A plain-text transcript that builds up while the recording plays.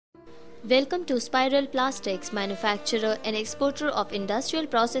Welcome to Spirall Plastics, manufacturer and exporter of industrial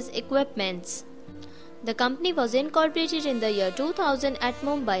process equipments. The company was incorporated in the year 2000 at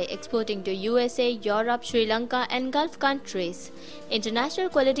Mumbai, exporting to USA, Europe, Sri Lanka and Gulf countries. International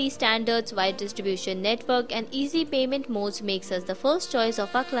quality standards, wide distribution network and easy payment modes makes us the first choice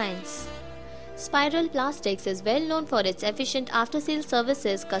of our clients. Spirall Plastics is well known for its efficient after-sales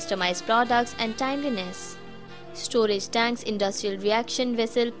services, customized products and timeliness. Storage tanks, industrial reaction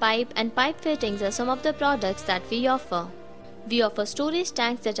vessel, pipe and pipe fittings are some of the products that we offer. We offer storage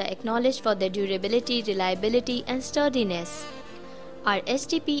tanks that are acknowledged for their durability, reliability and sturdiness. Our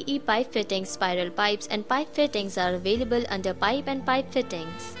HDPE pipe fittings, spiral pipes and pipe fittings are available under pipe and pipe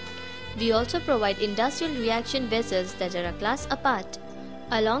fittings. We also provide industrial reaction vessels that are a class apart.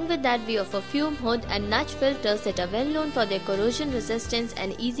 Along with that, we offer fume hood and notch filters that are well known for their corrosion resistance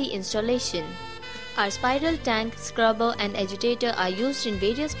and easy installation. Our spiral tank, scrubber and agitator are used in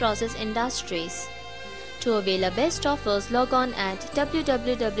various process industries. To avail our best offers, log on at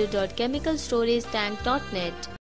www.chemicalstoragetank.net.